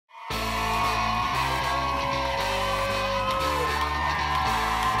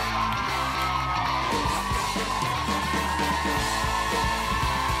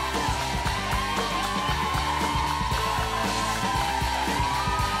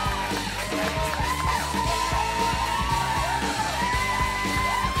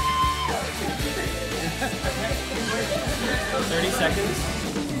seconds.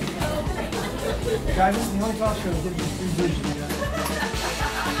 Guys, this is the only talk show that gives you 3 visions.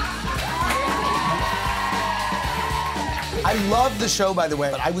 I love the show, by the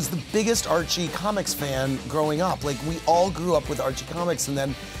way, but I was the biggest Archie comics fan growing up. Like, we all grew up with Archie comics, and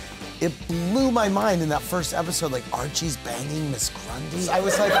then it blew my mind in that first episode, like, Archie's banging Miss Grundy. I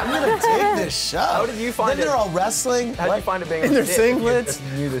was like, I'm gonna dig this show. How did you find it? Then they're all wrestling. How did you find it being in their singlets?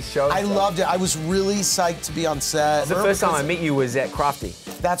 You knew the show. I loved it. I was really psyched to be on set. The first time I met you was at Crofty.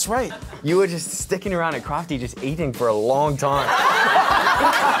 That's right. You were just sticking around at Crofty, just eating for a long time.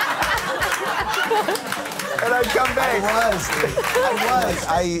 And I'd come back.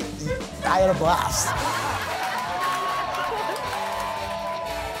 I had a blast.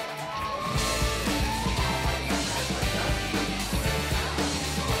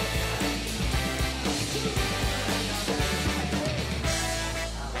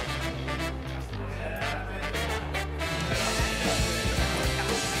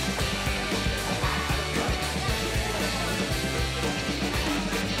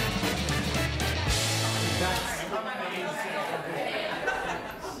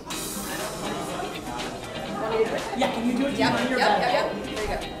 Yeah, can you do it? Yep. There you go.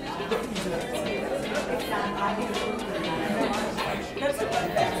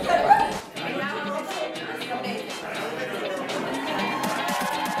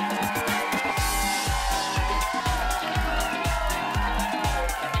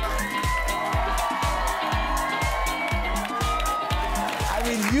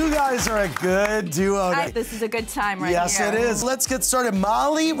 You guys are a good duo. This is a good time right yes, here. Yes, it is. Let's get started.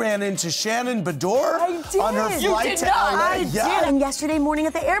 Molly ran into Shannon Bedore on her flight to LA. I did. And yesterday morning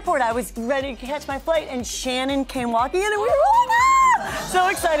at the airport, I was ready to catch my flight, and Shannon came walking in, and we were like, so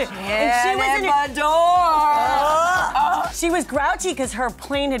excited. And she was in Bedore. She was grouchy because her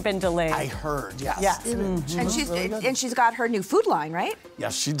plane had been delayed. I heard, yes. Yes. And she's got her new food line, right?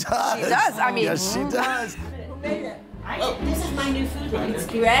 Yes, she does. She does. I mean, yes, she does. This is my new food line. It's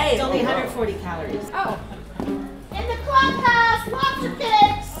great. It's only 140 calories. Oh. In the clubhouse, lobster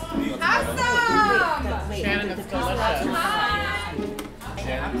cakes. Awesome. Shannon, that's delicious.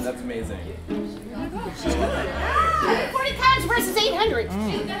 Shannon, that's amazing. 40 pounds versus 800.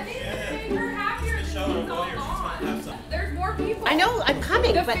 There's more people. I know, I'm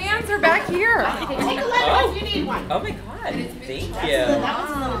coming. The fans are back here. Take a lemon if you need one. Oh my God, thank you. That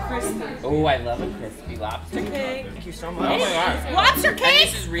one's a little crispy. Oh, I love a crispy lobster cake. Thank you so much. Oh my God. Lobster cake?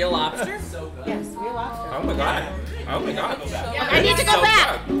 And this is real lobster? Yes, real lobster. Oh my God. Oh my God. I need to go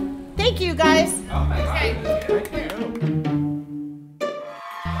back. Thank you, guys. Oh my God. Thank you.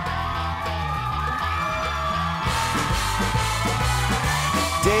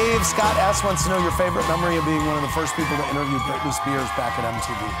 Dave Scott S. wants to know your favorite memory of being one of the first people to interview Britney Spears back at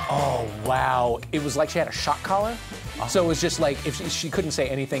MTV. Oh, wow. It was like she had a shock collar. So it was just like, if she couldn't say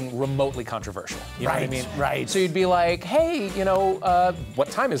anything remotely controversial. You know what I mean? Right. So you'd be like, hey, you know, what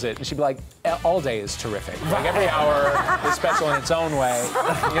time is it? And she'd be like, all day is terrific. Like every hour is special in its own way.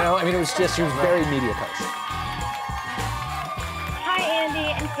 You know, I mean, it was just, she was very media kosher. Hi, Andy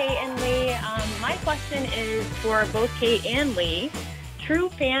and Kate and Lee. My question is for both Kate and Lee. True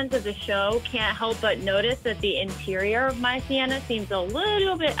fans of the show can't help but notice that the interior of My Sienna seems a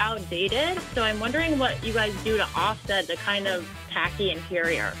little bit outdated. So I'm wondering what you guys do to offset the kind of tacky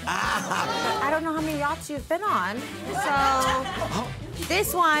interior. I don't know how many yachts you've been on, so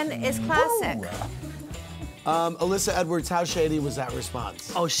this one is classic. Alyssa Edwards, how shady was that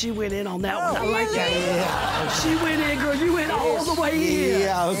response? Oh, she went in on that one. I like that. Yeah. She went in, girl. You went all the way in.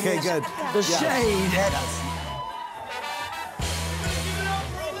 Yeah, okay, good. The shade.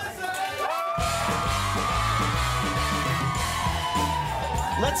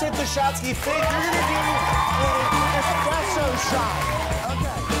 Let's hit the shots. You think you're gonna do an espresso shot?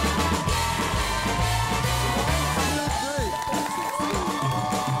 Okay. 1, 2,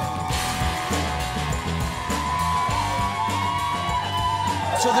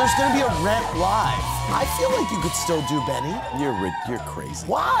 3. So there's gonna be a Rent Live. I feel like you could still do Benny. You're crazy.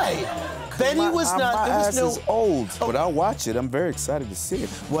 Why? Benny was not. My there was ass no. is old, but I'll watch it. I'm very excited to see it.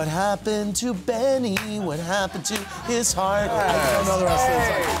 What happened to Benny? What happened to his heart? I don't know the rest of the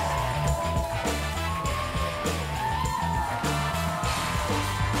song.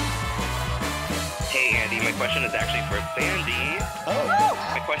 Hey, Andy, my question is actually for Sandy. Oh.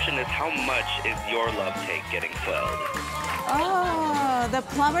 My question is, how much is your love tank getting filled? Oh, the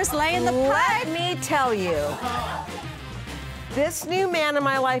plumber's laying the pipe. Let me tell you, this new man in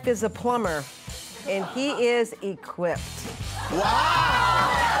my life is a plumber, and he is equipped. Wow!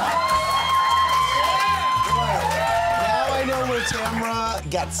 Now I know where Tamra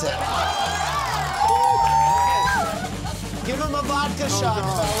gets it. Give him a vodka shot,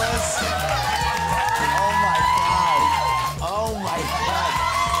 fellas. Oh my God. Oh my God.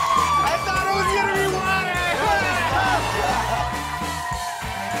 I thought it was gonna be water.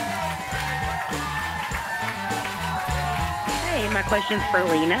 Hey, my question's for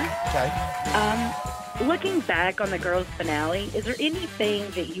Lena. Okay. Looking back on the girls' finale, is there anything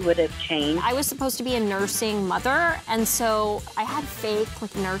that you would have changed? I was supposed to be a nursing mother, and so I had fake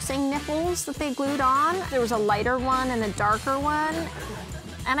like nursing nipples that they glued on. There was a lighter one and a darker one,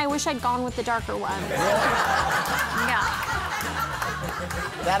 and I wish I'd gone with the darker one. Yeah.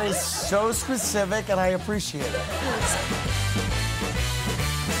 That is so specific, and I appreciate it.